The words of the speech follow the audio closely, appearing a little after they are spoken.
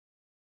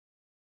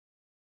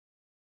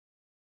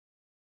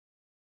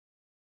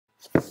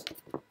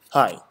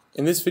Hi,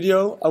 in this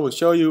video I will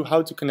show you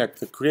how to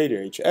connect the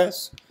Creatr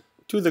HS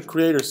to the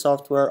Creatr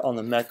software on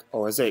the Mac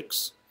OS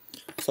X.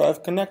 So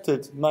I've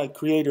connected my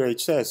Creatr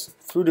HS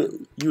through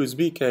the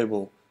USB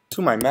cable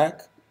to my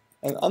Mac,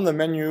 and on the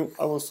menu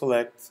I will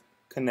select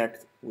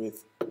Connect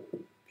with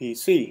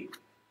PC.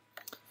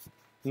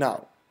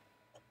 Now,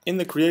 in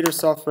the Creatr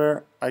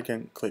software I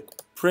can click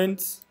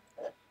Print,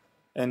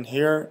 and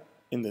here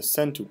in the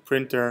Send to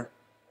Printer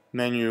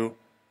menu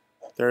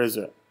there is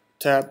a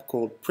tab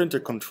called Printer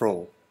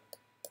Control.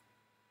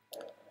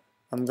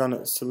 I'm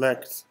gonna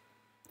select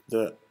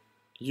the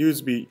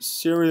USB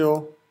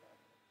serial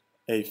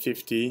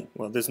A50.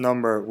 Well, this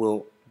number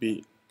will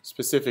be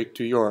specific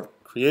to your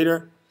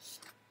Creatr,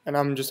 and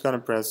I'm just gonna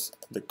press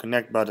the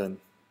connect button.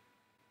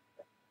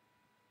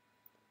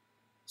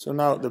 So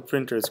now the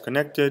printer is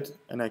connected,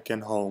 and I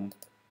can home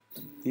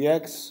the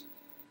X,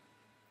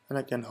 and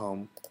I can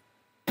home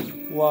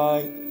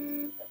Y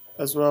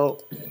as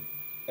well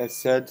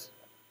as Z,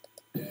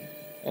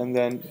 and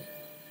then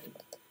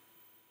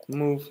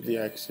move the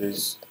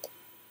axis.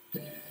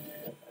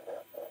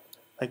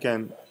 I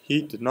can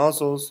heat the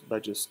nozzles by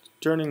just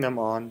turning them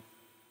on,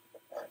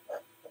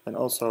 and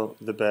also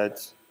the bed,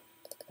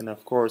 and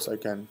of course I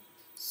can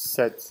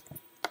set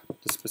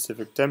the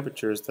specific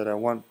temperatures that I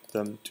want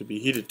them to be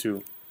heated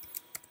to.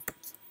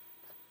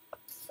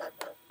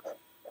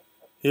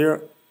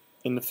 Here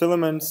in the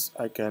filaments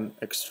I can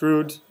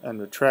extrude and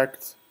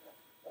retract,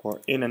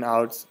 or in and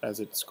out as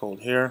it's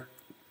called here,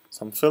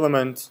 some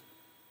filament.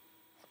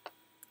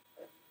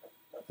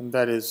 And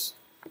that is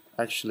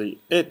actually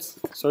it.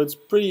 So it's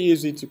pretty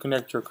easy to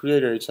connect your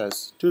Creatr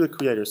HS to the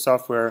Creatr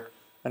software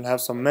and have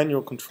some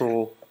manual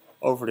control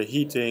over the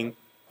heating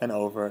and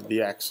over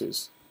the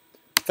axis.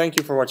 Thank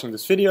you for watching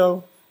this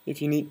video.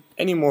 If you need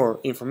any more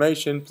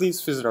information, please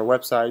visit our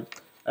website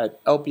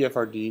at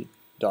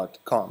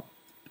lpfrd.com.